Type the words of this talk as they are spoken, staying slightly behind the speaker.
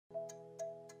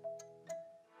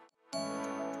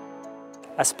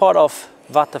As part of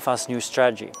Vattenfall's new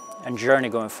strategy and journey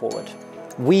going forward,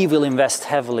 we will invest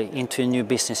heavily into a new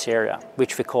business area,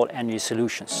 which we call Energy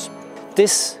Solutions.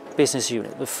 This business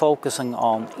unit will focus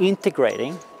on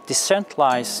integrating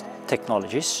decentralized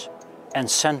technologies and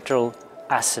central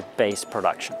asset-based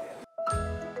production.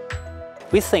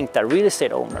 We think that real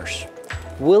estate owners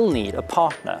will need a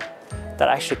partner that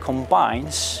actually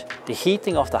combines the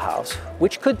heating of the house,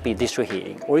 which could be district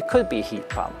heating, or it could be a heat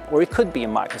pump, or it could be a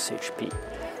micro CHP,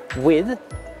 with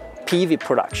PV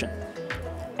production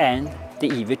and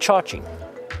the EV charging.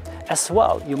 As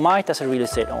well, you might, as a real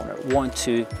estate owner, want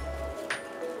to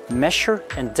measure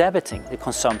and debiting the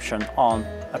consumption on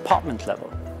apartment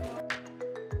level.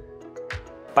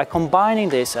 By combining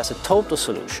this as a total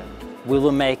solution, we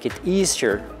will make it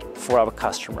easier for our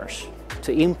customers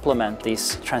to implement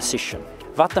this transition.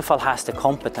 Vattenfall has the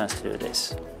competence to do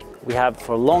this. We have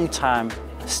for a long time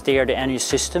steered the energy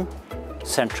system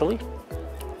centrally,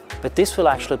 but this will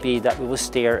actually be that we will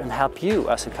steer and help you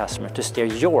as a customer to steer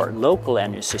your local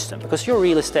energy system, because your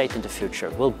real estate in the future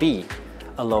will be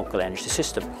a local energy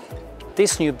system.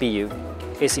 This new BU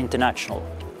is international.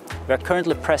 We are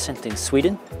currently present in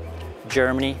Sweden,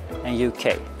 Germany and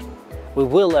UK. We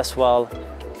will as well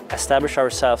establish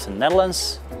ourselves in the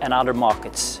Netherlands and other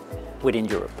markets within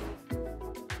Europe.